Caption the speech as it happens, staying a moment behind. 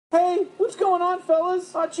What's going on,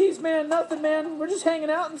 fellas? Oh, jeez, man, nothing, man. We're just hanging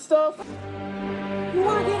out and stuff. You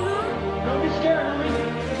wanna get hurt? Don't be scared,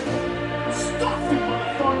 homie. Stop it,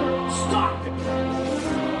 motherfucker! Stop it!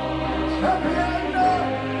 Happy end,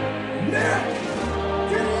 Nick!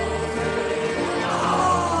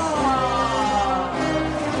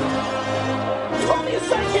 Call me a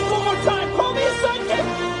sidekick one more time! Call me a sidekick!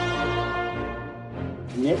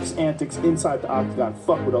 Nick's antics inside the octagon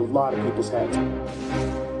fuck with a lot of people's heads.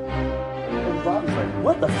 And Bobby's like,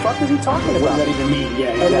 what the fuck is he talking about? What does that even mean?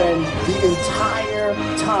 Yeah, exactly. And then the entire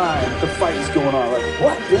time the fight is going on, like,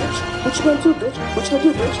 what, bitch? What you gonna do, bitch? What you gonna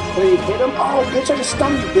do, bitch? And then you hit him, oh, bitch, I just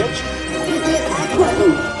stunned you, bitch.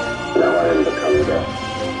 Now I am the Kanga,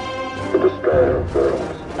 the destroyer of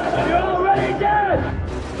worlds. You're already dead!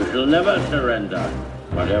 We shall never surrender,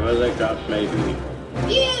 whatever the cost may be.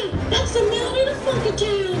 Yeah, that's the man in the funky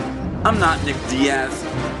town. I'm not Nick Diaz.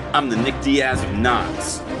 I'm the Nick Diaz of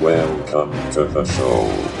Knots. Welcome to the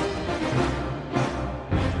show.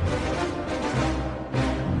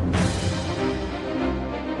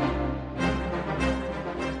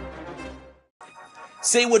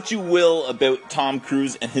 Say what you will about Tom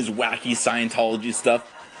Cruise and his wacky Scientology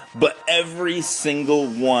stuff, but every single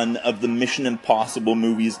one of the Mission Impossible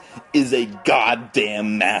movies is a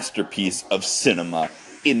goddamn masterpiece of cinema,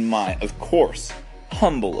 in my, of course,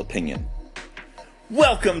 humble opinion.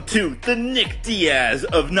 Welcome to the Nick Diaz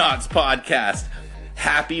of Knots podcast.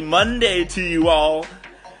 Happy Monday to you all.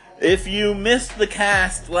 If you missed the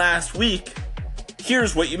cast last week,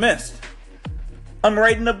 here's what you missed. I'm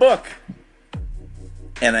writing a book,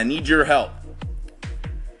 and I need your help.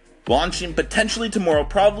 Launching potentially tomorrow,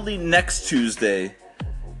 probably next Tuesday,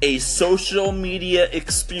 a social media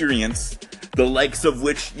experience the likes of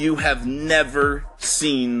which you have never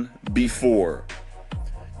seen before.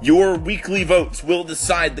 Your weekly votes will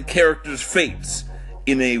decide the characters' fates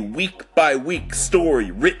in a week-by-week story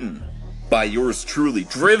written by yours truly,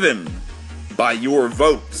 driven by your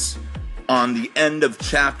votes on the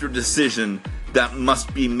end-of-chapter decision that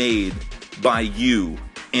must be made by you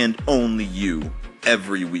and only you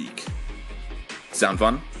every week. Sound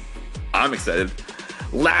fun? I'm excited.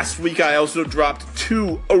 Last week I also dropped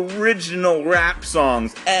 2 original rap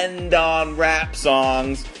songs, end-on rap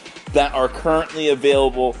songs, that are currently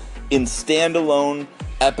available in standalone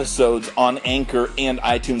episodes on Anchor and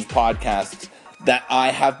iTunes podcasts that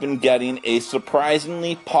I have been getting a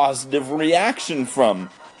surprisingly positive reaction from.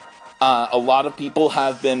 A lot of people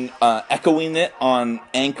have been echoing it on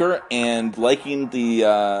Anchor and liking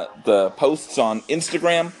the posts on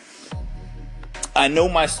Instagram. I know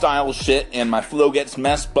my style is shit and my flow gets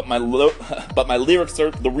messed, but my lyrics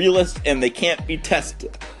are the realest and they can't be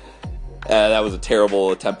tested. That was a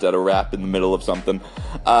terrible attempt at a rap in the middle of something.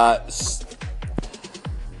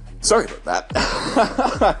 Sorry about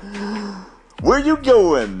that. Where you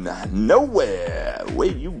going? Nowhere. Where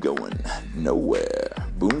you going? Nowhere.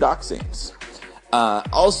 Boondock Saints.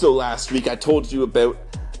 Also last week I told you about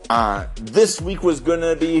this week was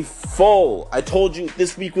gonna be full. I told you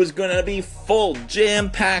this week was gonna be full,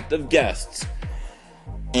 jam-packed of guests.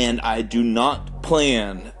 And I do not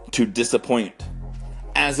plan to disappoint.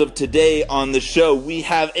 As of today on the show, we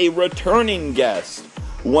have a returning guest.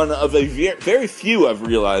 One of a very few, I've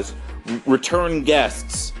realized, return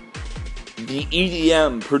guests. The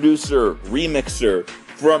EDM producer, remixer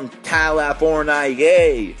from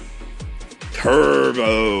California,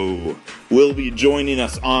 Turbo, will be joining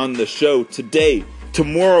us on the show today.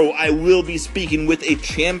 Tomorrow, I will be speaking with a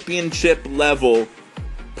championship-level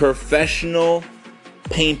professional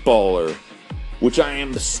paintballer, which I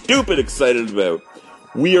am stupid excited about.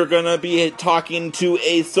 We are going to be talking to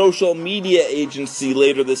a social media agency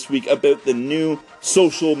later this week about the new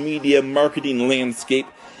social media marketing landscape.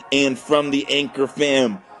 And from the Anchor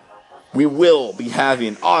fam, we will be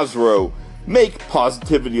having Osro, Make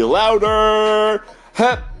Positivity Louder,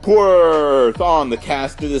 Hepworth on the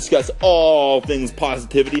cast to discuss all things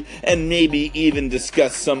positivity and maybe even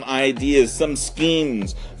discuss some ideas, some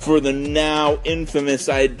schemes for the now infamous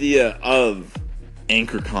idea of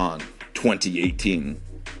AnchorCon 2018.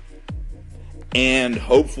 And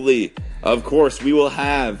hopefully, of course, we will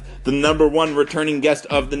have the number one returning guest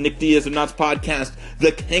of the Nick Diaz of Knots podcast,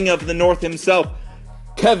 the King of the North himself,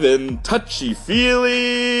 Kevin Touchy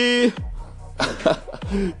Feely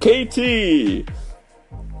KT.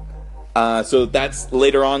 So that's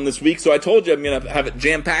later on this week. So I told you I'm going to have it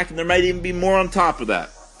jam-packed, and there might even be more on top of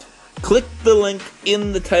that. Click the link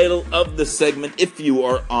in the title of the segment if you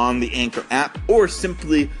are on the Anchor app, or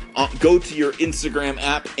simply go to your Instagram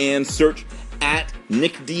app and search at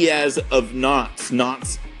Nick Diaz of Knots.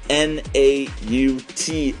 Knots, Nauts.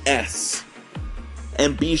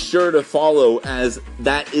 And be sure to follow, as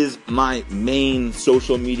that is my main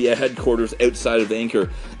social media headquarters outside of Anchor.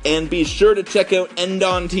 And be sure to check out End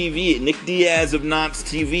On TV, Nick Diaz of Knots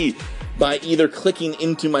TV, by either clicking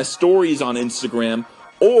into my stories on Instagram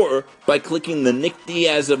or by clicking the Nick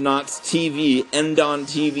Diaz of Knots TV End On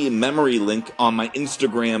TV memory link on my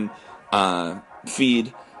Instagram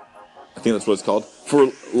feed. I think that's what it's called.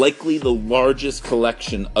 For likely the largest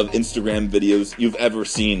collection of Instagram videos you've ever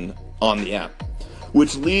seen on the app.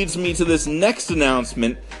 Which leads me to this next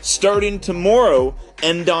announcement. Starting tomorrow,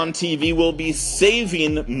 End On TV will be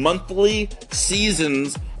saving monthly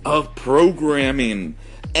seasons of programming.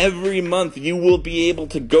 Every month you will be able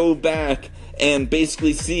to go back and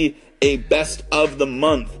basically see a best of the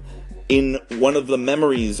month in one of the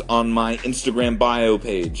memories on my Instagram bio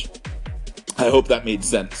page. I hope that made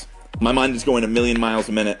sense. My mind is going a million miles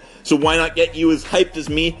a minute. So why not get you as hyped as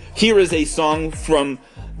me? Here is a song from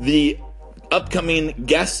the upcoming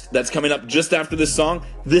guest that's coming up just after this song.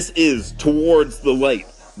 This is Towards the Light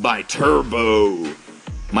by Turbo.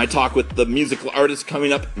 My talk with the musical artist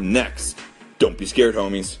coming up next. Don't be scared,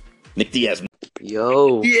 homies. Nick Diaz.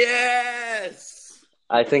 Yo. Yes!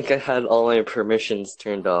 I think I had all my permissions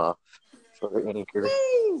turned off for Anchor.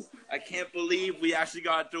 Woo! I can't believe we actually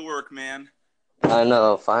got it to work, man. I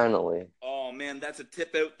know, finally. Oh, man, that's a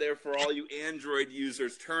tip out there for all you Android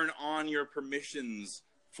users. Turn on your permissions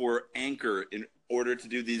for Anchor in order to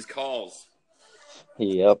do these calls.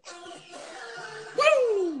 Yep.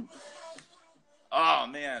 Woo! Oh,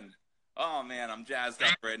 man, I'm jazzed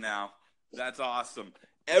up right now. That's awesome.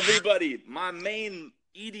 Everybody, my main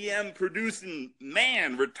EDM producing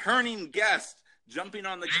man, returning guest, jumping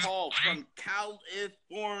on the call from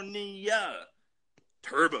California.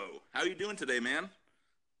 Turbo, how you doing today, man?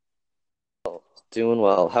 Doing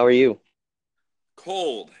well. How are you?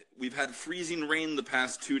 Cold. We've had freezing rain the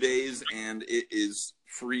past 2 days, and it is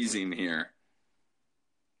freezing here.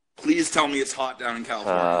 Please tell me it's hot down in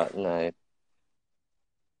California. Nice.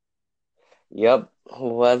 Yep.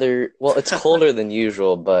 Weather, well, it's colder than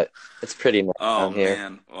usual, but it's pretty nice down here. Oh,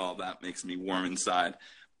 man. Well, that makes me warm inside.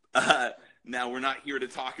 Now, we're not here to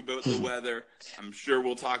talk about the weather. I'm sure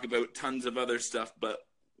we'll talk about tons of other stuff, but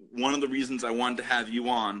one of the reasons I wanted to have you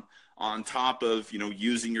on top of,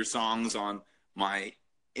 using your songs on my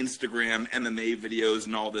Instagram, MMA videos,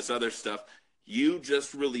 and all this other stuff, you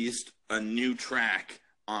just released a new track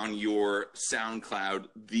on your SoundCloud,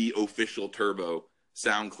 the official Turbo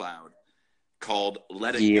SoundCloud, called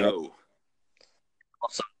Let It Go.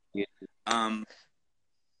 Awesome.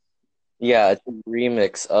 Yeah, it's a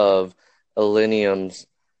remix of Illenium's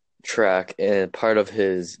track and part of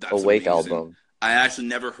his Awake album. I actually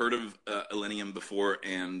never heard of Illenium before,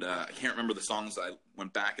 and I can't remember the songs I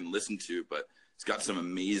went back and listened to, but it's got some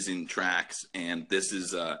amazing tracks, and this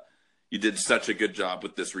is you did such a good job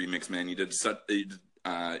with this remix, man. You did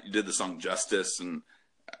the song Justice, and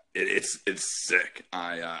it's sick.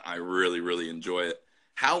 I really, really enjoy it.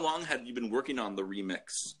 How long had you been working on the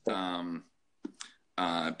remix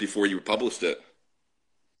before you published it?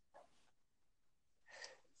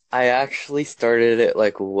 I actually started it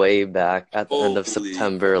way back at the end of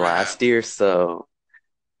September last year, so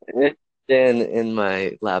it's been in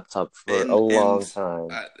my laptop for a long time.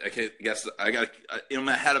 Okay, I guess I got in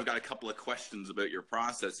my head. I've got a couple of questions about your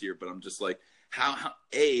process here, but I'm just like, how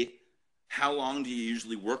long do you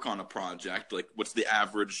usually work on a project? Like, what's the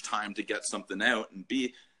average time to get something out? And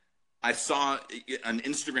B, I saw an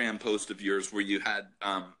Instagram post of yours where you had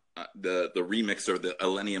the remix or the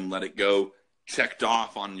Illenium Let It Go checked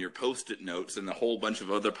off on your Post-it notes and a whole bunch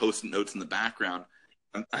of other Post-it notes in the background.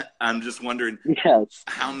 I'm just wondering,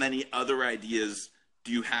 how many other ideas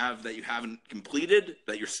do you have that you haven't completed,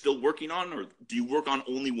 that you're still working on, or do you work on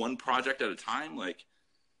only one project at a time?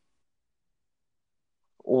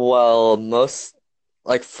 Well,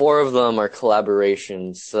 4 of them are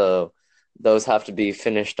collaborations, so those have to be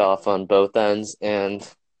finished off on both ends, and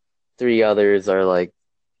 3 others are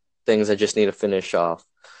things I just need to finish off.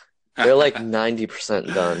 They're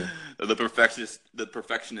 90% done. The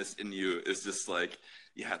perfectionist in you is just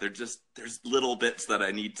there's little bits that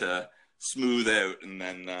I need to smooth out, and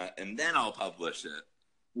then I'll publish it.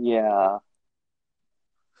 Yeah.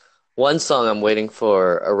 One song I'm waiting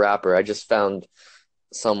for a rapper. I just found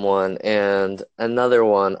someone, and another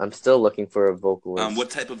one I'm still looking for a vocalist. What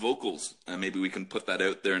type of vocals? Maybe we can put that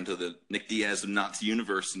out there into the Nick Diaz of Knots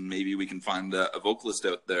universe, and maybe we can find a vocalist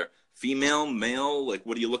out there. Female, male,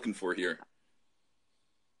 what are you looking for here?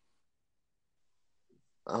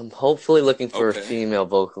 I'm hopefully looking for a female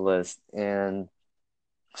vocalist and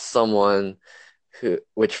someone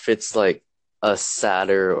which fits a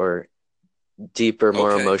sadder or deeper,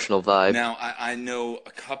 more Okay. emotional vibe. Now, I know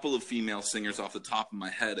a couple of female singers off the top of my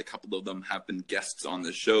head. A couple of them have been guests on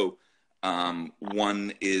the show.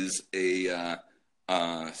 One is a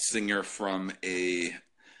singer from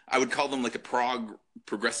I would call them like a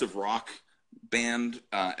progressive rock band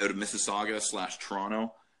out of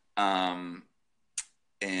Mississauga/Toronto.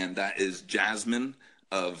 And that is Jasmine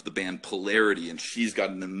of the band Polarity, and she's got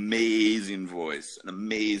an amazing voice.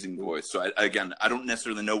 So I don't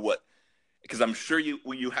necessarily know what, because I'm sure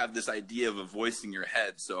you have this idea of a voice in your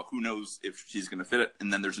head, so who knows if she's going to fit it.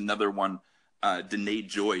 And then there's another one, Danae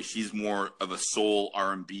Joy. She's more of a soul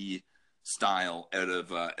R&B style out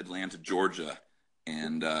of Atlanta, Georgia.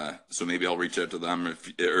 And so maybe I'll reach out to them,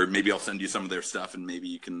 or maybe I'll send you some of their stuff, and maybe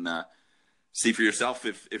you can see for yourself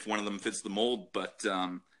if one of them fits the mold. But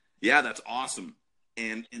yeah, that's awesome.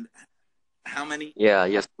 And how many? Yeah,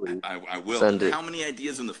 yes, please. I will. Send it. How many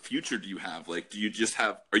ideas in the future do you have? Like, do you just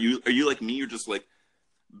have? Are you like me? You're just like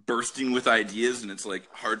bursting with ideas, and it's like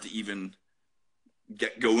hard to even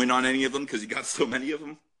get going on any of them because you got so many of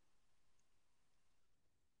them.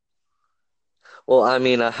 Well, I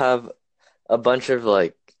mean, I have a bunch of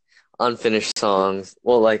like unfinished songs.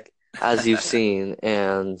 Well, like as you've seen,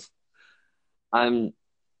 and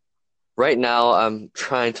right now I'm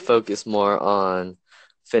trying to focus more on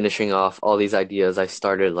finishing off all these ideas I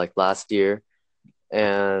started like last year.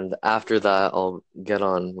 And after that, I'll get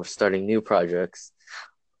on with starting new projects.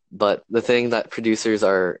 But the thing that producers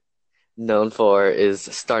are known for is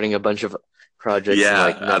starting a bunch of projects and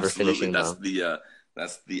like never finishing them.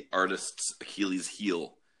 That's the artist's Achilles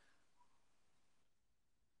heel.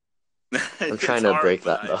 I'm trying to break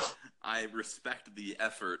that though. I respect the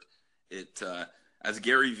effort. As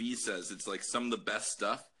Gary Vee says, it's like some of the best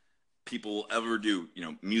stuff people will ever do. You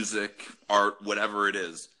know, music, art, whatever it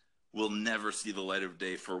is, will never see the light of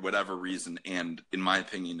day for whatever reason. And in my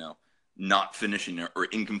opinion, not finishing or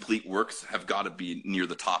incomplete works have got to be near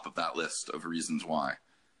the top of that list of reasons why.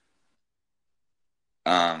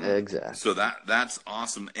 Exactly. So that's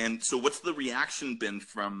awesome. And so, what's the reaction been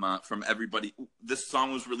from everybody? This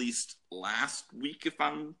song was released last week, if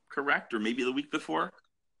I'm correct, or maybe the week before.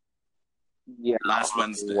 Yeah, last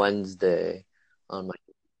Wednesday. Wednesday on my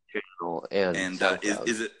channel and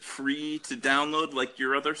is it free to download like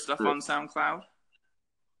your other stuff on SoundCloud?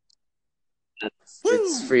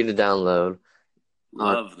 It's free to download.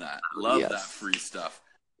 Love that. That free stuff.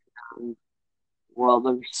 Well,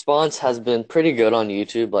 the response has been pretty good on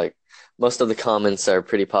YouTube. Like, most of the comments are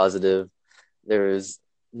pretty positive. There's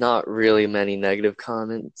not really many negative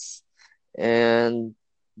comments.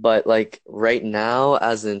 But like right now,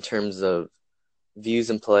 as in terms of views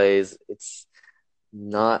and plays, it's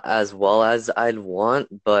not as well as I'd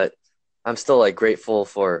want, but I'm still like grateful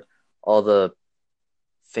for all the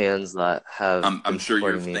fans that have I'm sure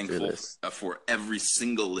you're thankful for every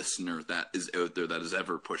single listener that is out there that has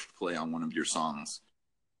ever pushed play on one of your songs.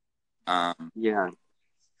 Yeah,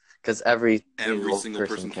 because every single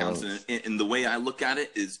person counts. And the way I look at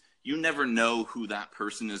it is, you never know who that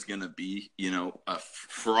person is going to be. You know,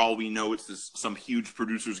 for all we know, it's some huge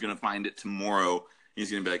producer is going to find it tomorrow. And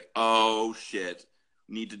he's going to be like, oh shit,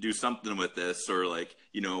 need to do something with this. Or like,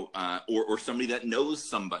 you know, or somebody that knows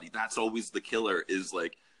somebody. That's always the killer, is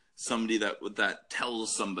like somebody that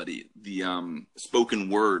tells somebody. The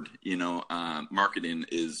spoken word, you know, marketing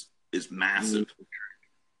is massive.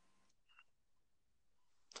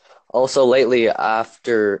 Also lately,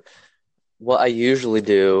 after what I usually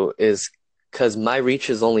do is, because my reach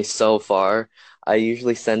is only so far, I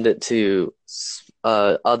usually send it to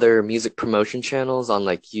other music promotion channels on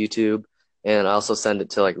like YouTube, and I also send it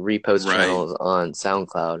to like repost channels on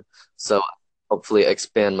SoundCloud. So hopefully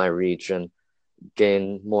expand my reach and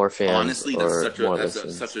gain more fans. Honestly,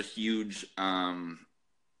 that's such a huge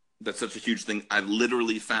thing. I've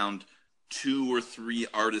literally found 2 or 3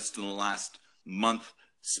 artists in the last month,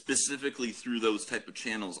 specifically through those type of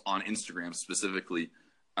channels on Instagram specifically.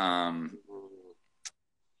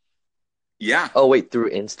 Yeah. Oh wait,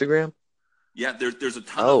 through Instagram? Yeah, there's a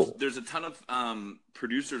ton of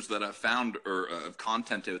producers that I've found, or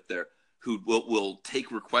content out there, who will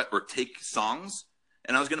take request or take songs.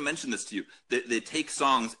 And I was going to mention this to you. They take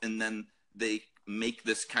songs and then they make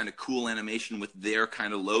this kind of cool animation with their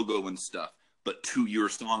kind of logo and stuff, but to your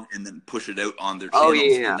song, and then push it out on their channels. Oh,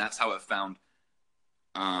 yeah. And that's how I found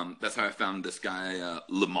this guy,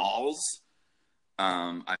 Lamals.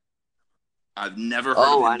 I've never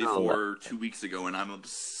heard of him before 2 weeks ago, and I'm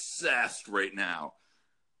obsessed right now.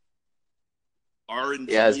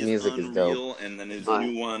 R&D his music is unreal, dope. And then his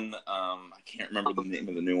new one, I can't remember the name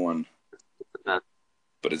of the new one,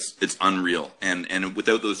 but it's unreal. And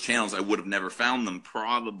without those channels, I would have never found them,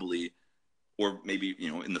 probably, or maybe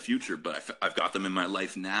in the future. But I've got them in my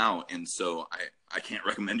life now, and so I can't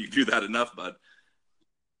recommend you do that enough, bud.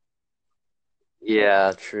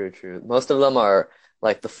 Yeah, true, true. Most of them are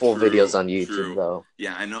like the full videos on YouTube, though.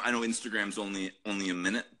 Yeah, I know Instagram's only a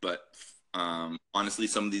minute, but honestly,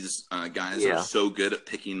 some of these guys are so good at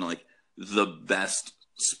picking like the best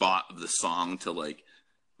spot of the song to like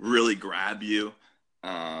really grab you.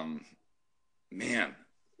 Man,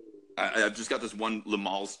 I've just got this one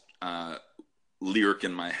Lamal's lyric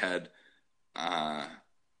in my head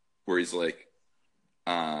where he's like,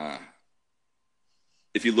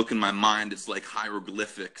 if you look in my mind, it's like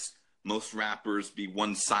hieroglyphics. Most rappers be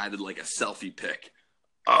one-sided like a selfie pic.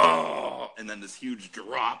 Oh, and then this huge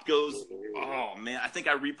drop goes. Oh, man. I think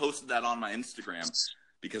I reposted that on my Instagram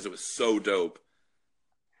because it was so dope.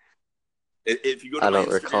 If you go to my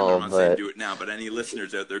Instagram, I'm not saying do it now, but any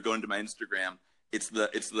listeners out there going to my Instagram, it's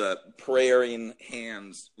the praying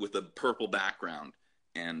hands with a purple background,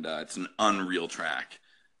 and it's an unreal track.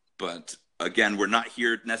 But again, we're not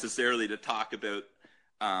here necessarily to talk about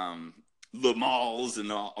Lamal's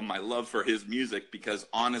and all my love for his music, because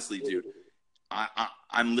honestly, dude,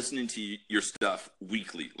 I'm listening to your stuff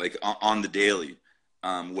weekly, like on the daily,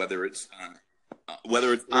 whether it's I'm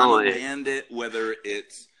a Bandit, whether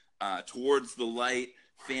it's Towards the Light,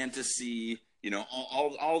 Fantasy,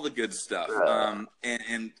 all the good stuff,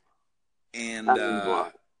 and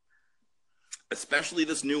especially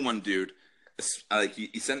this new one, dude. Like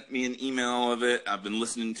you sent me an email of it. I've been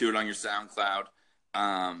listening to it on your SoundCloud.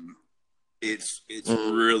 It's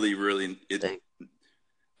really, really.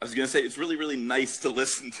 I was gonna say it's really, really nice to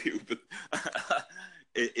listen to, but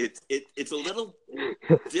it's a little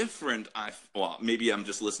different. Well, maybe I'm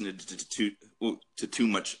just listening to too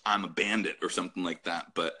much I'm a Bandit or something like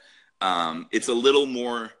that, but it's a little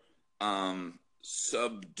more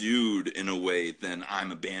subdued in a way than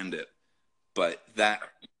I'm a Bandit. But that,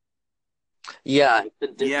 yeah, it's a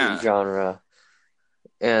different genre,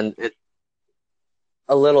 and it's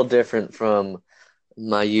a little different from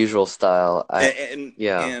my usual style. And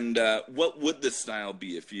what would this style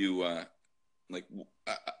be if you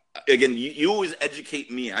again, you always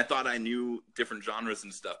educate me. I thought I knew different genres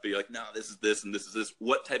and stuff, but you're like, no, this is this and this is this.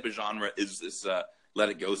 What type of genre is this Let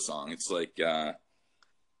It Go song? It's like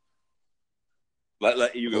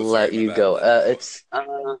Let You Go. Let You Go. It's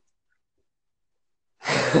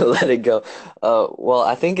Let It Go. Well,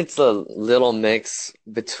 I think it's a little mix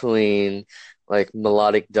between like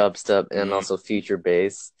melodic dubstep and also future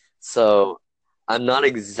bass. So I'm not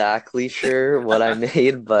exactly sure what I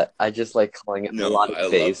made, but I just like calling it melodic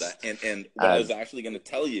bass. I love that. And what I was actually going to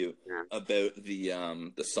tell you about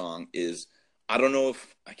the song is, I don't know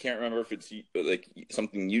if I can't remember if it's like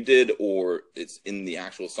something you did or it's in the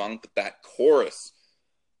actual song, but that chorus,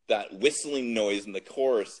 that whistling noise in the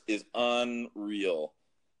chorus is unreal.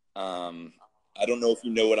 I don't know if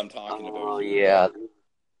you know what I'm talking about. Oh yeah.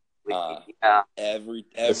 Every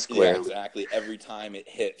exactly. Every time it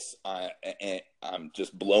hits, I'm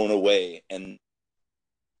just blown away. And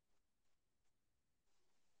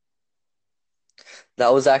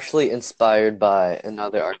that was actually inspired by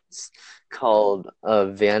another artist called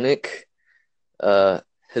Vanek.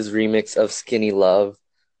 His remix of Skinny Love.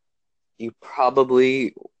 You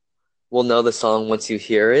probably will know the song once you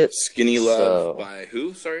hear it. Skinny Love by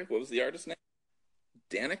who? Sorry, what was the artist's name?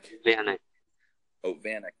 Vanek? Vanek. Oh,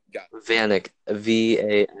 Vanek. Got it. Vanek.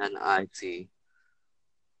 VANIT.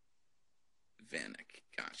 Vanek.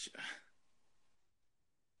 Gotcha.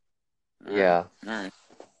 Yeah. All right.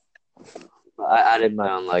 I added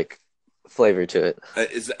my own like flavor to it.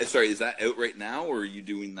 Is that out right now, or are you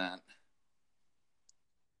doing that?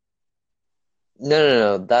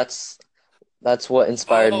 No. That's what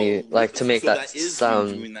inspired me, like to make that sound.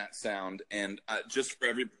 You doing that sound, and just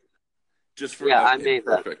for I made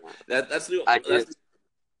perfect. That's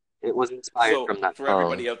it was inspired from that for song.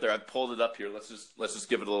 Everybody out there, I pulled it up here. Let's just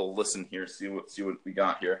give it a little listen here. See what we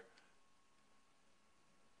got here.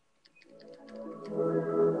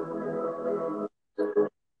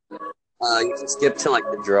 You can skip to like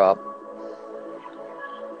the drop.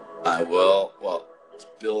 I will. Well, it's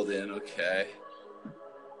build in. Okay.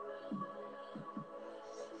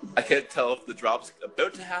 I can't tell if the drop's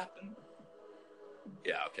about to happen.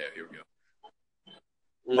 Yeah. Okay. Here we go.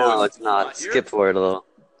 No, it's not. Skip forward a little.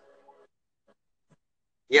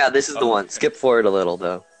 Yeah, this is the one. Skip forward a little,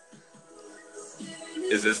 though.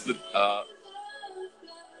 Is this the?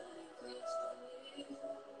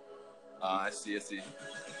 I see.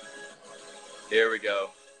 Here we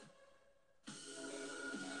go.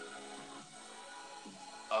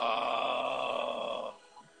 Oh,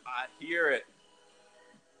 I hear it.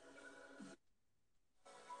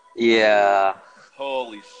 Yeah.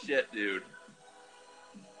 Holy shit, dude.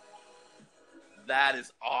 That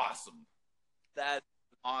is awesome. That's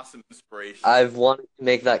awesome inspiration. I've wanted to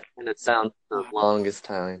make that kind of sound for the longest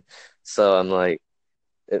time. So I'm like,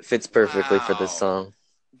 it fits perfectly for this Wow. song.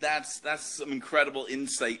 That's some incredible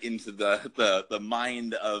insight into the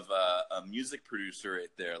mind of a music producer right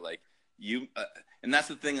there. Like you, and that's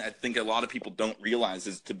the thing I think a lot of people don't realize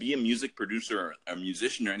is to be a music producer or a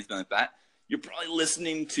musician or anything like that, you're probably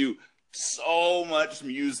listening to so much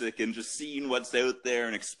music and just seeing what's out there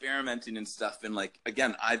and experimenting and stuff. And like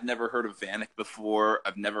again, I've never heard of Vanek before.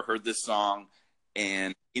 I've never heard this song,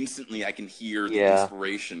 and instantly I can hear the Yeah.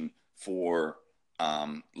 inspiration for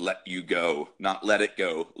Let You Go, not Let It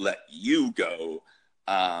Go, Let You Go,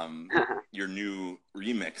 your new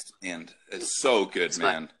remix, and it's so good,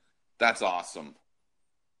 man. That's awesome.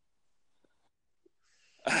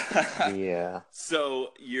 Yeah.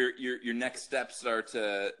 So your next steps are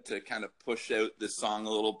to kind of push out this song a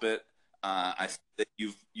little bit. I see that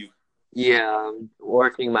you've Yeah, I'm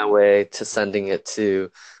working my way to sending it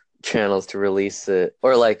to channels to release it,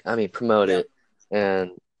 or like, I mean, promote yeah. it,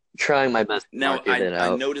 and trying my best to Now market it I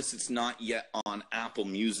out. notice it's not yet on Apple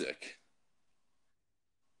Music.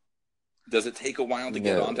 Does it take a while to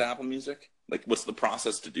get onto No. Apple Music? Like, what's the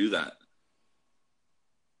process to do that?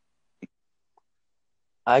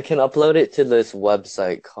 I can upload it to this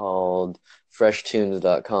website called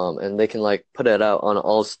freshtunes.com, and they can like put it out on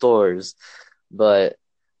all stores, but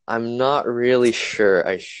I'm not really sure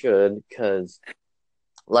I should, because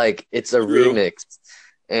like it's a True. remix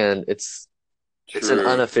and it's an True.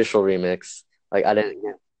 unofficial remix. Like I didn't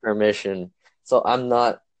get permission. So I'm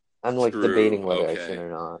like True. debating whether I should Okay.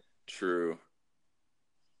 or not. True.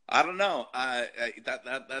 I don't know.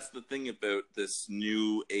 That's the thing about this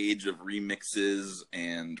new age of remixes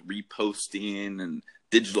and reposting and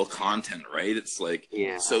digital content, right? It's like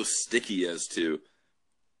Yeah, so sticky as to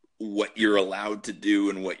what you're allowed to do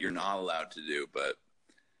and what you're not allowed to do. But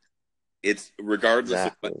it's regardless of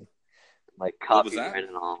exactly. Like what was that? copyright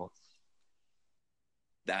and all.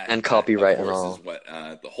 That And of copyright and course is all. what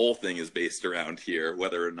the whole thing is based around here,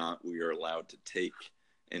 whether or not we are allowed to take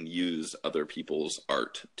and use other people's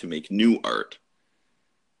art to make new art.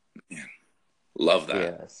 Man, love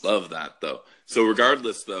that. Yes. Love that though. So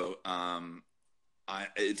regardless though,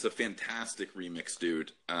 it's a fantastic remix,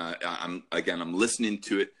 dude. I'm listening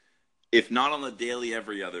to it, if not on the daily,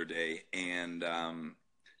 every other day. And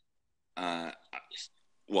uh,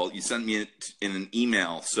 well, you sent me it in an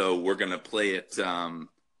email, so we're gonna play it. And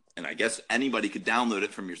I guess anybody could download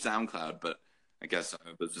it from your SoundCloud, but I guess I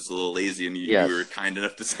was just a little lazy, and you were Yes. kind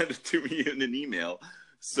enough to send it to me in an email.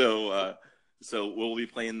 So we'll be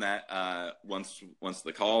playing that once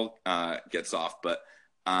the call gets off. But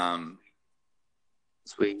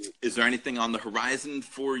Sweet. is there anything on the horizon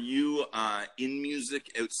for you in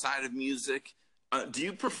music, outside of music? Do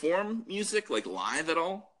you perform music like live at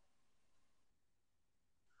all?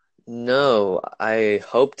 No, I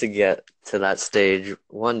hope to get to that stage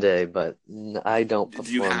one day, but I don't Do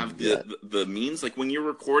you perform have yet. the means? Like when you're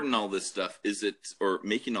recording all this stuff, is it, or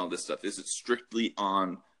making all this stuff, is it strictly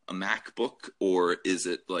on a MacBook, or is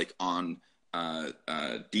it like on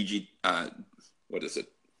DG what is it,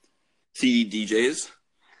 CD DJs,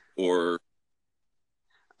 or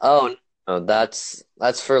Oh, no, that's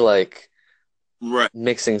for like right?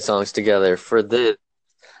 mixing songs together. For this,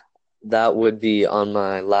 that would be on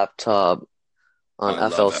my laptop on I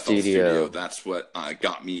FL love FL Studio. Studio. That's what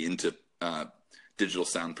got me into digital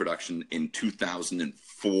sound production in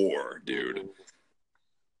 2004, dude.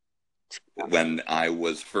 When I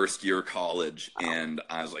was first year college, and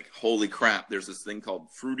I was like, holy crap, there's this thing called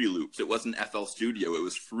Fruity Loops. It wasn't FL Studio, it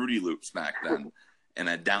was Fruity Loops back then. And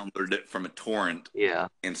I downloaded it from a torrent Yeah.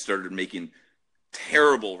 and started making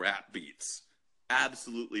terrible rap beats.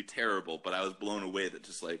 Absolutely terrible, but I was blown away that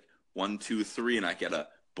just like 1, 2, 3, and I get a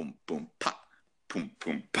boom, boom, pop, boom,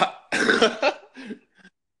 boom, pop.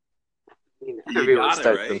 You Everyone got it,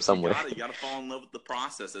 starts right? from somewhere. You got to fall in love with the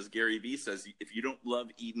process. As Gary Vee says, if you don't love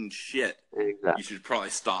eating shit, Exactly. you should probably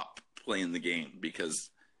stop playing the game, because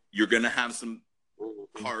you're going to have some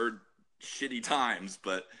hard, shitty times,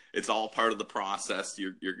 but it's all part of the process.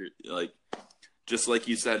 You're like, just like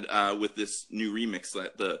you said with this new remix,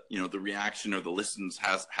 that the reaction or the listens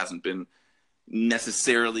hasn't been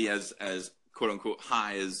necessarily as quote unquote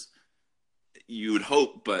high as you would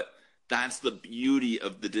hope, but that's the beauty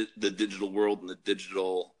of the digital world and the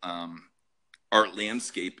digital art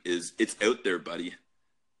landscape. Is it's out there, buddy.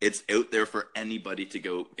 It's out there for anybody to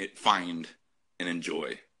go find and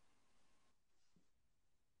enjoy.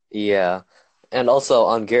 Yeah. And also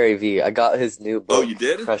on Gary Vee, I got his new Oh, book, you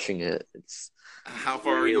did? Crushing It. It's How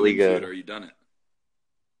far are you really into good. it? Are you done it?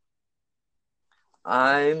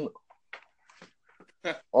 I'm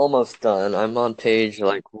almost done. I'm on page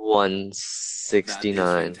like That is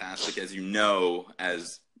 169. fantastic. As you know,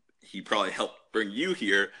 as he probably helped bring you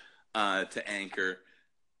here to Anchor,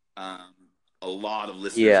 um, a lot of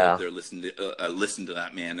listeners out Yeah. there listen to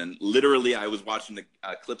that man. And literally, I was watching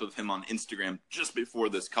a clip of him on Instagram just before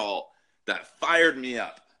this call that fired me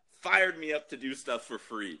up to do stuff for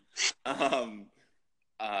free.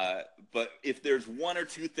 But if there's one or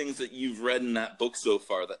two things that you've read in that book so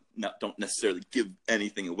far that don't necessarily give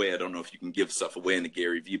anything away, I don't know if you can give stuff away in the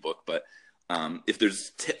Gary Vee book, but if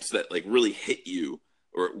there's tips that like really hit you,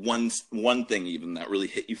 or one thing even that really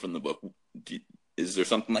hit you from the book, is there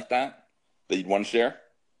something like that you'd want to share?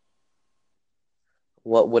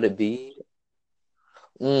 What would it be?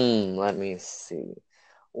 Let me see.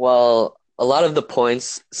 Well, a lot of the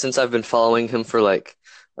points, since I've been following him for like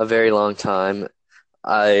a very long time,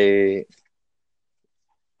 I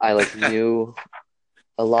like knew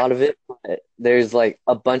a lot of it. But there's like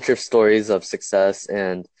a bunch of stories of success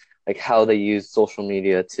and like how they use social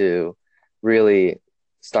media to really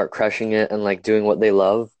start crushing it and like doing what they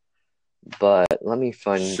love. But let me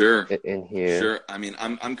find Sure. it in here. Sure. I mean,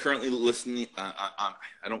 I'm currently listening. I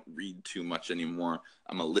don't read too much anymore.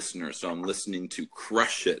 I'm a listener, so I'm listening to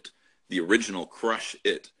Crush It, the original Crush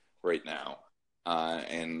It, right now. I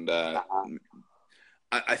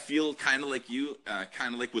feel kind of like you,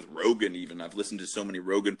 kind of like with Rogan. Even I've listened to so many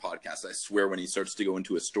Rogan podcasts. I swear, when he starts to go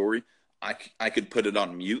into a story, I could put it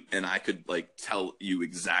on mute and I could like tell you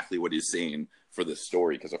exactly what he's saying for this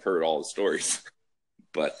story because I've heard all the stories.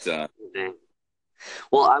 But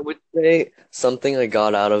Well, I would say something I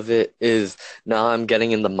got out of it is now I'm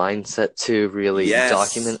getting in the mindset to really Yes.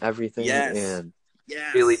 document everything Yes. and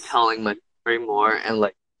yes, really telling my story more and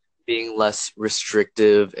like being less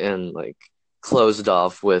restrictive and like closed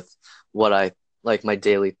off with what I like my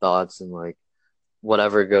daily thoughts and like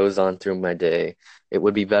whatever goes on through my day. It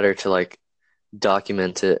would be better to like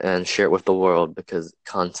document it and share it with the world because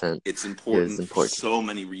content it's important is for important. so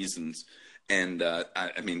many reasons. And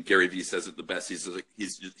I mean, Gary Vee says it the best. He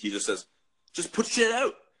just says, just put shit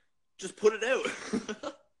out, just put it out.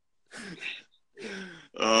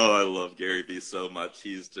 Oh, I love Gary Vee so much.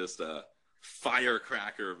 He's just a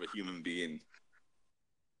firecracker of a human being.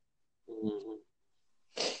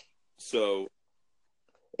 So,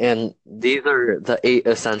 And these are the 8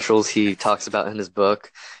 essentials he talks about in his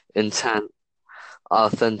book: intent,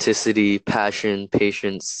 authenticity, passion,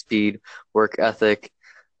 patience, speed, work ethic,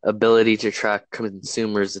 ability to track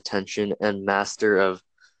consumers' attention, and master of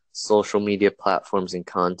social media platforms and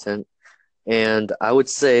content. And I would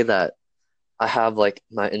say that I have like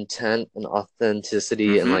my intent and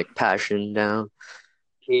authenticity and like passion down.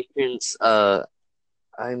 Patience, I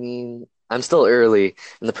mean, I'm still early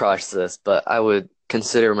in the process, but I would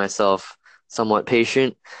consider myself somewhat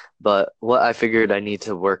patient. But what I figured I need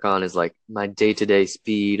to work on is like my day-to-day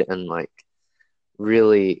speed and like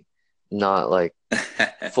really not like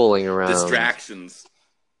fooling around. distractions.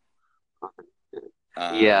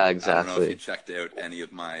 Yeah, I don't know if you exactly. checked out any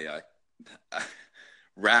of my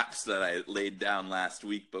raps that I laid down last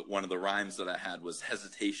week, but one of the rhymes that I had was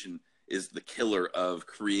hesitation is the killer of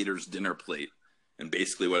creators' dinner plate. And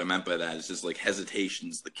basically what I meant by that is just like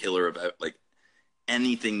hesitation's the killer of like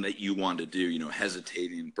anything that you want to do, you know,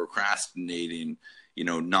 hesitating, procrastinating, you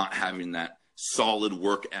know, not having that solid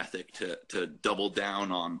work ethic to double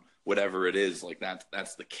down on whatever it is. Like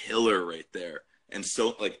that's the killer right there. And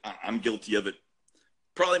so like I'm guilty of it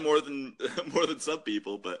probably more than some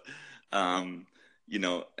people, but you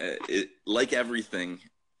know, it, like everything,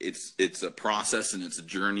 it's a process and it's a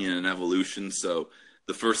journey and an evolution. So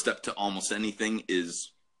the first step to almost anything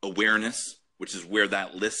is awareness, which is where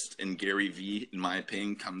that list in Gary Vee, in my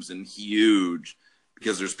opinion, comes in huge,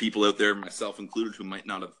 because there's people out there, myself included, who might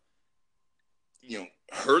not have, you know,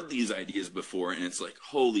 heard these ideas before, and it's like,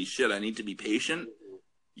 holy shit, I need to be patient.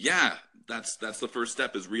 Yeah, that's the first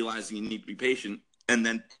step, is realizing you need to be patient, and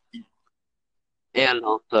then And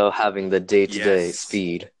also having the day-to-day Yes.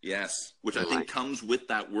 speed. yes, which I think Like, comes with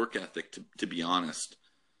that work ethic. To be honest,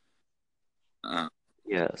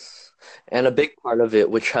 yes. And a big part of it,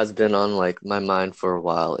 which has been on like my mind for a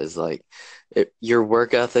while, is like your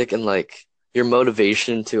work ethic and like your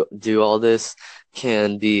motivation to do all this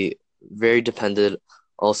can be very dependent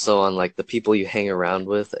also on like the people you hang around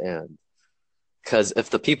with. And because if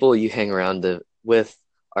the people you hang around with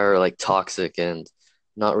are like toxic and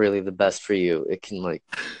not really the best for you, it can like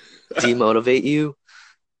demotivate you.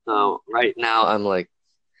 So right now I'm like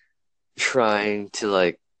trying to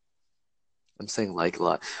like, I'm saying like a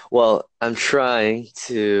lot. Well, I'm trying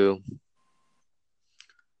to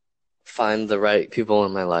find the right people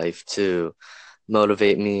in my life to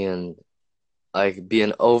motivate me and like be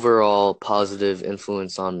an overall positive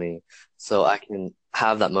influence on me so I can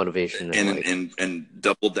have that motivation and like and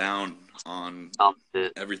double down on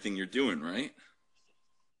opposite. everything you're doing, right?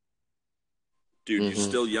 Dude, you're Mm-hmm.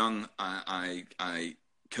 still young. I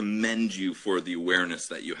commend you for the awareness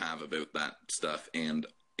that you have about that stuff, and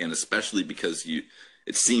especially because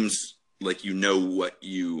it seems like you know what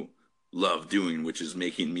you love doing, which is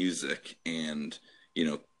making music and, you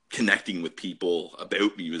know, connecting with people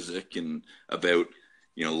about music and about,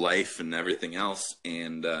 you know, life and everything else.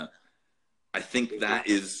 And I think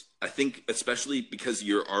especially because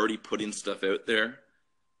you're already putting stuff out there,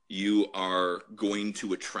 you are going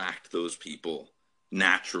to attract those people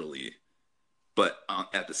naturally. But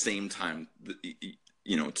at the same time,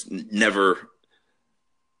 you know, it's never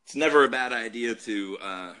a bad idea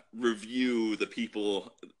to review the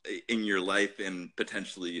people in your life and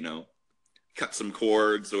potentially, you know, cut some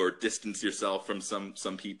cords or distance yourself from some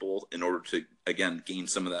people in order to, again, gain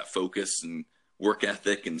some of that focus and work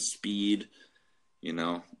ethic and speed, you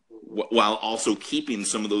know, while also keeping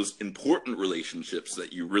some of those important relationships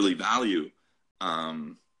that you really value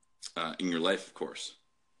in your life, of course.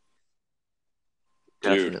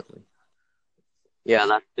 Dude. Definitely. Yeah,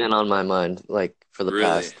 that's been on my mind like for the Really?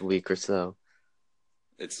 past week or so.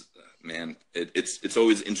 It's man, it's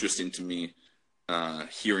always interesting to me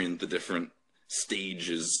hearing the different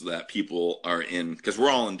stages that people are in, because we're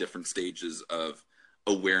all in different stages of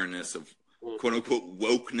awareness, of quote unquote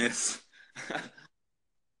wokeness.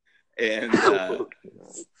 And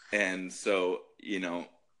so, you know,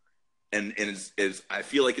 and it's I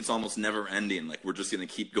feel like it's almost never ending. Like we're just going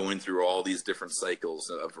to keep going through all these different cycles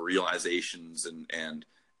of realizations and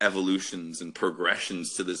evolutions and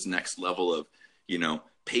progressions to this next level of, you know,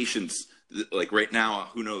 patience. Like right now,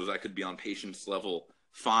 who knows, I could be on patience level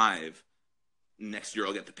 5. Next year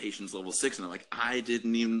I'll get to patience level 6, and I'm like, I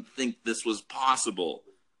didn't even think this was possible.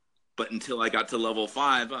 But until I got to level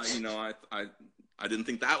 5, you know, I didn't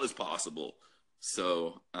think that was possible.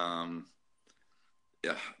 So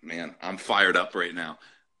yeah, man, I'm fired up right now.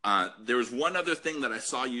 There was one other thing that I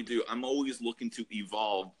saw you do. I'm always looking to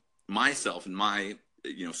evolve myself and my,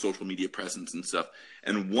 you know, social media presence and stuff.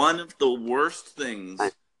 And one of the worst things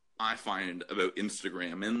I find about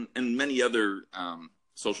Instagram and many other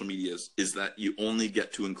social medias is that you only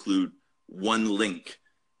get to include one link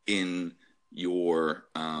in your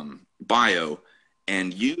bio,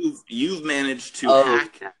 and you've managed to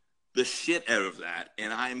hack the shit out of that,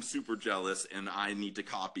 and I'm super jealous, and I need to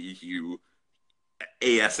copy you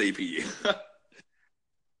ASAP.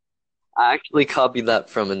 I actually copied that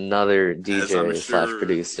from another DJ slash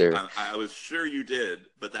producer. I was sure you did,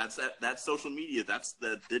 but that's social media. That's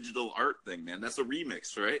the digital art thing, man. That's a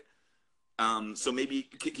remix, right? So maybe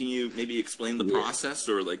can you maybe explain the process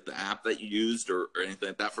or like the app that you used or anything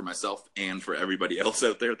like that for myself and for everybody else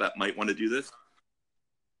out there that might want to do this?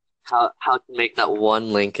 How to make that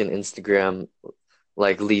one link in Instagram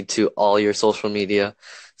like lead to all your social media.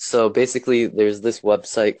 So basically there's this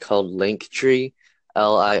website called Linktree,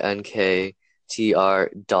 linktr.ee.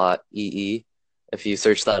 If you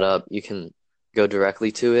search that up, you can go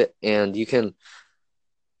directly to it, and you can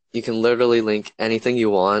literally link anything you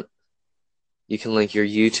want. You can link your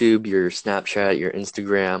YouTube, your Snapchat, your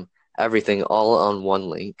Instagram, everything all on one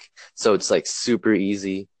link. So it's like super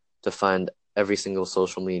easy to find every single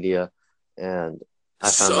social media, and I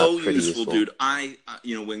found that pretty useful. Dude. I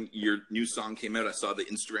you know, when your new song came out, I saw the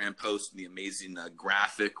Instagram post and the amazing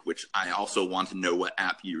graphic, which I also want to know what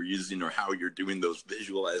app you're using or how you're doing those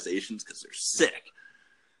visualizations, because they're sick.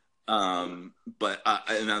 But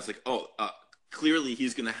and I was like, clearly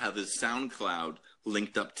he's gonna have his SoundCloud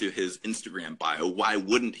linked up to his Instagram bio. Why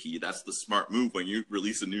wouldn't he? That's the smart move when you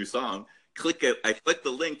release a new song. I click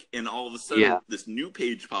the link, and all of a sudden this new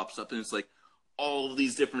page pops up, and it's like all of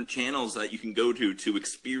these different channels that you can go to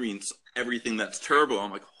experience everything that's Turbo. I'm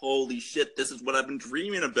like, holy shit, this is what I've been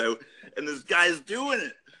dreaming about, and this guy's doing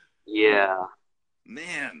it. Yeah.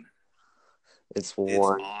 Man. It's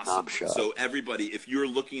one awesome. Stop shop. So everybody, if you're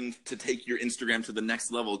looking to take your Instagram to the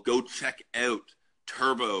next level, go check out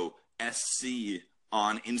Turbo SC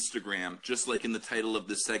on Instagram, just like in the title of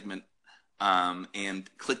this segment, and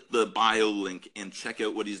click the bio link and check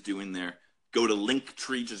out what he's doing there. Go to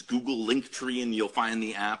Linktree, just Google Linktree, and you'll find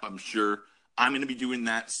the app, I'm sure. I'm going to be doing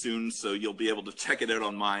that soon, so you'll be able to check it out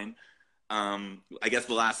on mine. I guess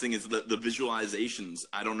the last thing is the visualizations.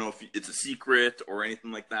 I don't know if it's a secret or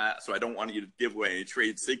anything like that, so I don't want you to give away any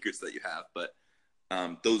trade secrets that you have, but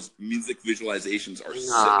those music visualizations are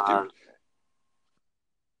sick, dude.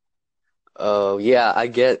 Oh yeah, I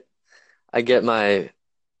get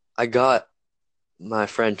I got my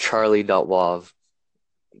friend Charlie.wav.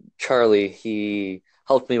 Charlie, he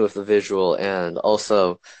helped me with the visual, and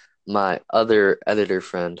also my other editor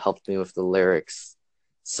friend helped me with the lyrics.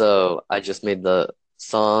 So I just made the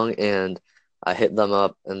song and I hit them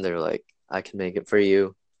up and they're like, I can make it for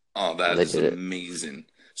you. Oh, that They is did it. amazing.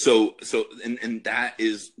 So, and that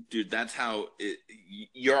is, dude, that's how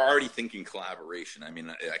you're already thinking collaboration. I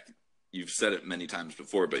mean, you've said it many times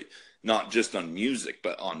before, but not just on music,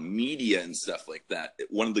 but on media and stuff like that.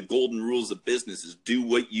 One of the golden rules of business is do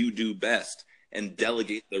what you do best and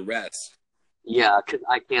delegate the rest. Yeah, because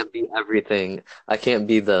I can't be everything. I can't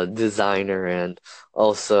be the designer and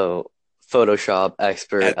also Photoshop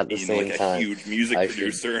expert As at the being same like a time. huge music I should.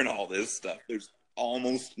 producer and all this stuff. There's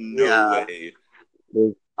almost no Yeah. way.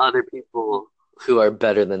 There's other people who are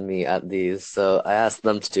better than me at these, so I ask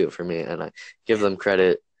them to do it for me, and I give them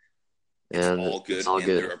credit, It's and all good, it's all and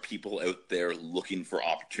good. there are people out there looking for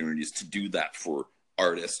opportunities to do that for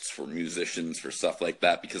artists, for musicians, for stuff like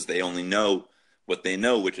that, because they only know what they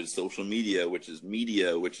know, which is social media, which is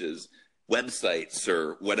media, which is websites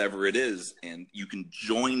or whatever it is, and you can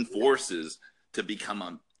join forces to become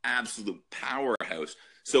an absolute powerhouse.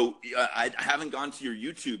 So I haven't gone to your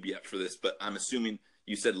YouTube yet for this, but I'm assuming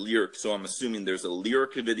you said lyric, so I'm assuming there's a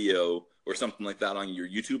lyric video or something like that on your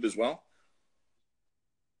YouTube as well?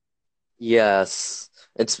 Yes,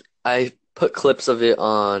 I put clips of it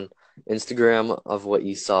on Instagram of what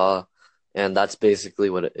you saw, and that's basically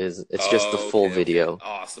what it is. It's just the full Okay. video.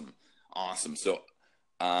 Awesome. So,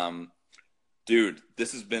 dude,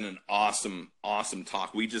 this has been an awesome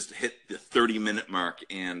talk. We just hit the 30-minute mark,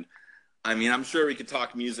 and I mean, I'm sure we could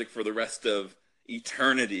talk music for the rest of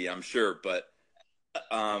eternity, I'm sure, but you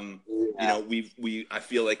know, I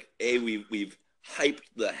feel like we've hyped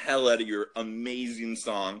the hell out of your amazing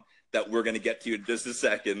song that we're going to get to in just a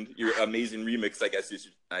second. Your amazing remix, I guess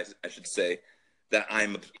I should say, that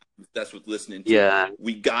I'm obsessed with listening to. Yeah.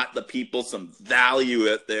 We got the people some value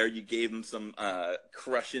out there. You gave them some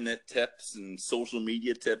crushing it tips and social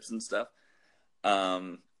media tips and stuff.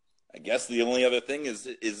 I guess the only other thing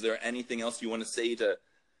is there anything else you want to say to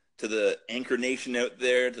the Anchor Nation out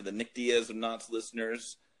there, to the Nick Diaz of Knots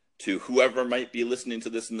listeners, to whoever might be listening to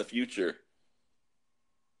this in the future?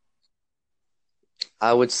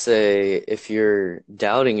 I would say if you're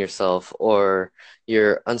doubting yourself or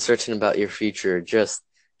you're uncertain about your future, just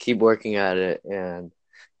keep working at it and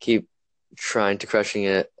keep trying to crushing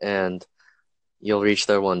it, and you'll reach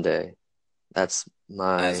there one day. That's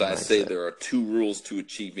my As I say, mindset. there are 2 rules to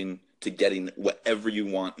getting whatever you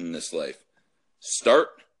want in this life. Start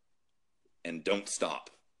and don't stop.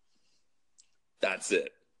 That's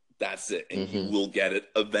it. And you will get it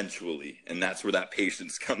eventually. And that's where that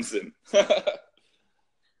patience comes in.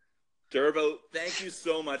 Turbo, thank you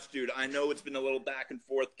so much, dude. I know it's been a little back and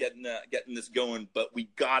forth getting this going, but we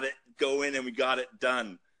got it going and we got it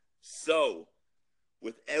done. So,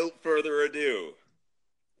 without further ado,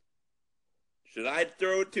 should I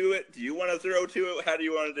throw to it? Do you want to throw to it? How do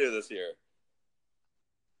you want to do this here?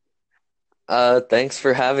 Thanks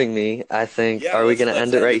for having me. I think, Yeah, are we gonna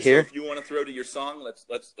end it right here? So if you want to throw to your song, let's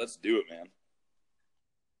do it, man.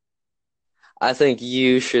 I think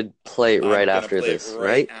you should play it right I'm gonna after play this, it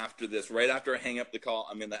right? after this, right after I hang up the call,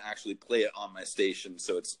 I'm gonna actually play it on my station,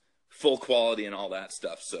 so it's full quality and all that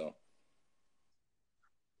stuff. So,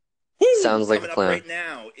 Sounds like a coming plan. up right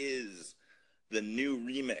now is the new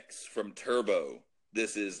remix from Turbo.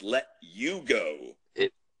 This is "Let You Go,"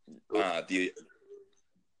 the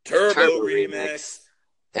Turbo remix.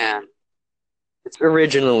 And it's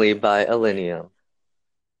originally by Alinea.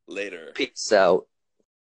 Later. Peace out.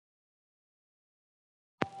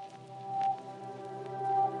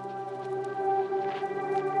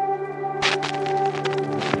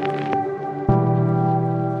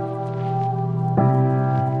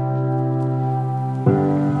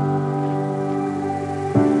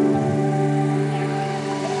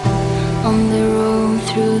 On the road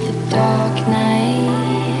through the dark night,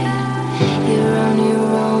 you're on your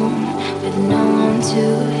own with no one to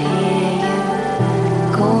hear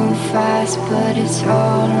you. Going fast, but it's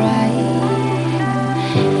alright.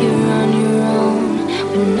 You're on your own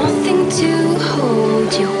with nothing to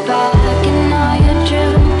hold you back, and now you're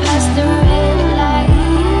driven past the red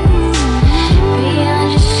lights. Beyond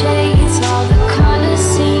your shades, all the colors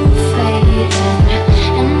seem fading,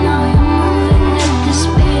 and now you're moving at the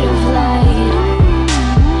speed of light.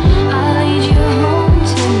 I'll lead you home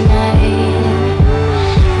tonight.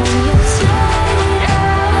 When you're tired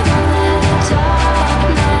of the dark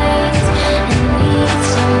nights and need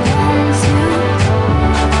someone to hold,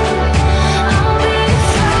 I'll be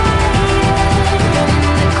fire in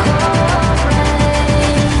the cold.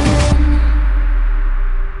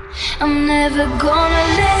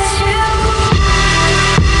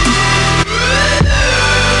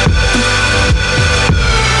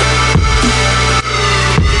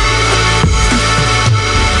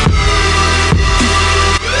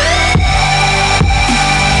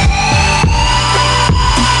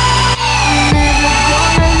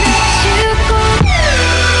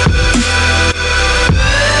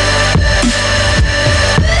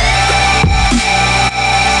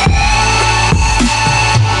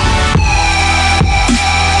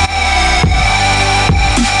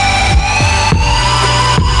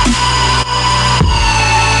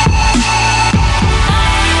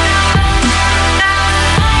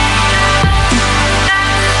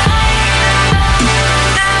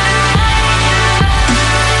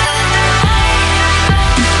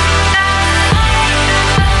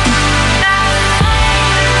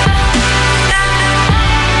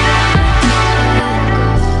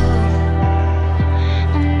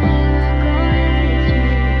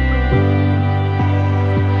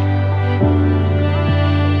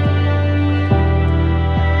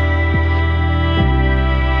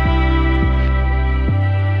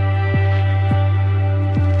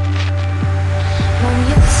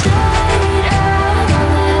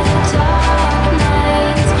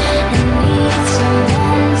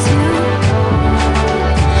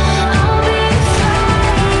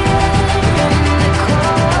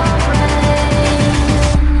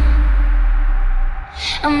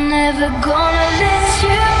 I'm never gonna let you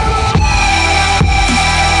go.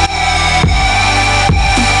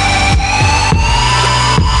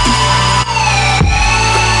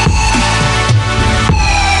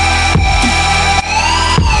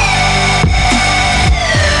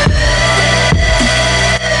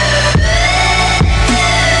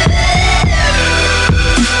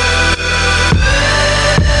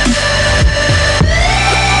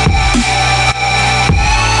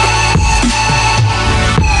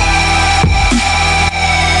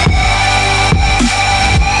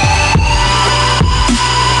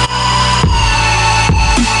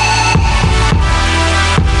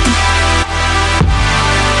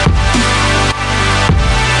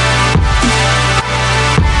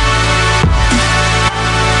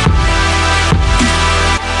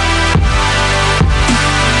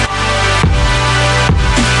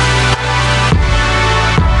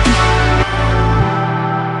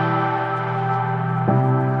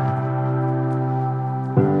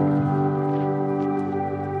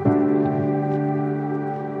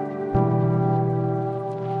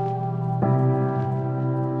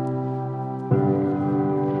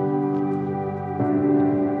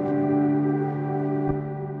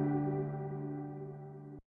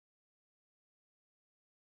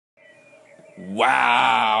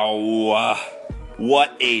 Wow.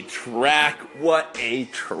 What a track. What a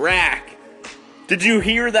track. Did you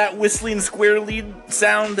hear that whistling square lead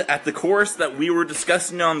sound at the chorus that we were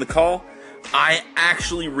discussing on the call? I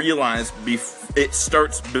actually realized it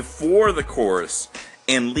starts before the chorus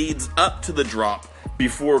and leads up to the drop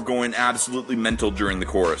before going absolutely mental during the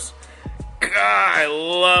chorus. God, I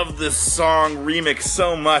love this song remix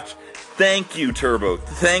so much. Thank you, Turbo.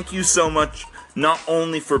 Thank you so much, not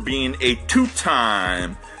only for being a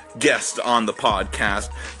two-time guest on the podcast,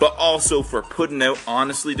 but also for putting out,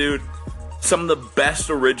 honestly, dude, some of the best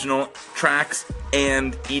original tracks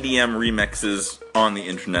and EDM remixes on the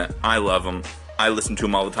internet. I love them. I listen to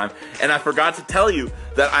them all the time. And I forgot to tell you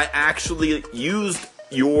that I actually used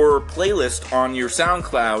your playlist on your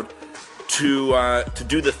SoundCloud to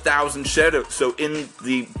do the 1,000 shoutouts. So in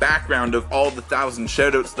the background of all the 1,000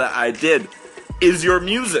 shoutouts that I did is your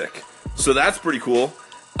music. So that's pretty cool.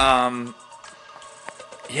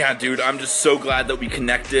 Yeah, dude, I'm just so glad that we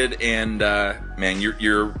connected. And man,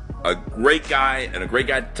 you're a great guy and a great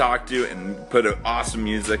guy to talk to, and put out awesome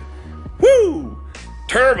music. Woo!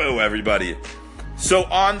 Turbo, everybody. So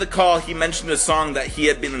on the call, he mentioned a song that he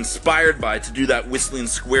had been inspired by to do that whistling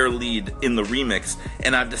square lead in the remix,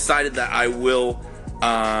 and I've decided that I will,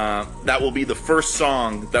 that will be the first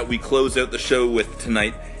song that we close out the show with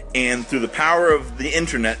tonight. And through the power of the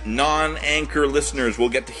internet, non-Anchor listeners will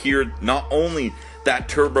get to hear not only that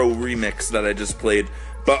Turbo remix that I just played,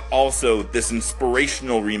 but also this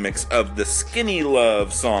inspirational remix of the Skinny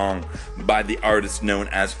Love song by the artist known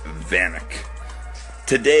as Vanek.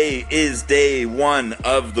 Today is day 1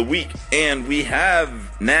 of the week, and we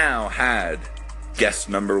have now had guest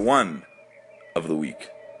number 1 of the week,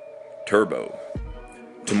 Turbo.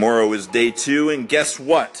 Tomorrow is day 2, and guess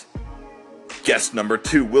what? Guest number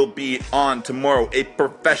 2 will be on tomorrow, a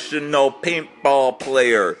professional paintball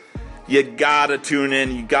player. You gotta tune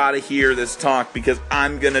in, you gotta hear this talk, because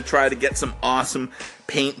I'm gonna try to get some awesome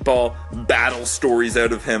paintball battle stories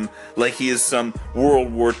out of him, like he is some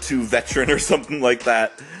World War II veteran or something like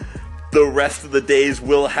that. The rest of the days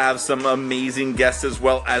will have some amazing guests as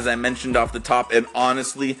well, as I mentioned off the top, and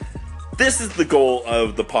honestly, this is the goal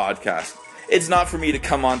of the podcast. It's not for me to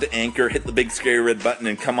come on to Anchor, hit the big scary red button,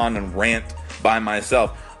 and come on and rant by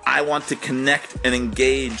myself. I want to connect and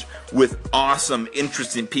engage with awesome,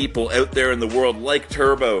 interesting people out there in the world like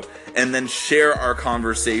Turbo, and then share our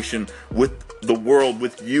conversation with the world,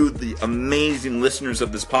 with you, the amazing listeners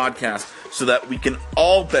of this podcast, so that we can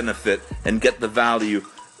all benefit and get the value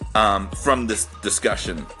from this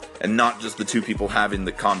discussion, and not just the two people having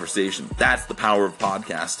the conversation. That's the power of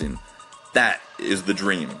podcasting. That is the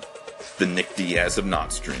dream. The Nick Diaz of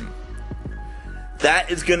Not Stream.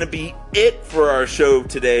 That is going to be it for our show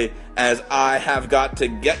today, as I have got to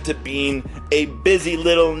get to being a busy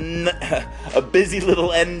little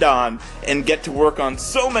end on, and get to work on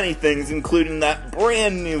so many things, including that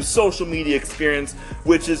brand new social media experience,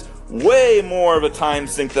 which is way more of a time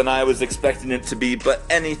sink than I was expecting it to be, but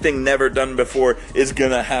anything never done before is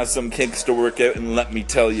going to have some kinks to work out, and let me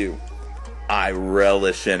tell you, I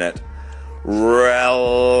relish in it.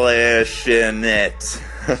 Relish in it.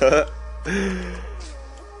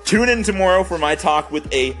 Tune in tomorrow for my talk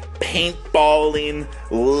with a paintballing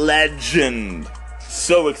legend.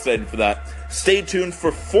 So excited for that. Stay tuned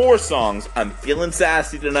for 4 songs. I'm feeling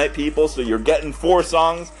sassy tonight, people, so you're getting 4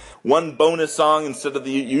 songs. 1 bonus song instead of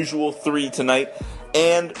the usual 3 tonight.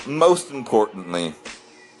 And most importantly,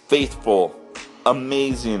 faithful,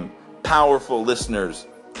 amazing, powerful listeners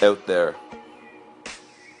out there.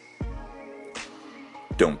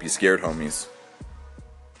 Don't be scared, homies.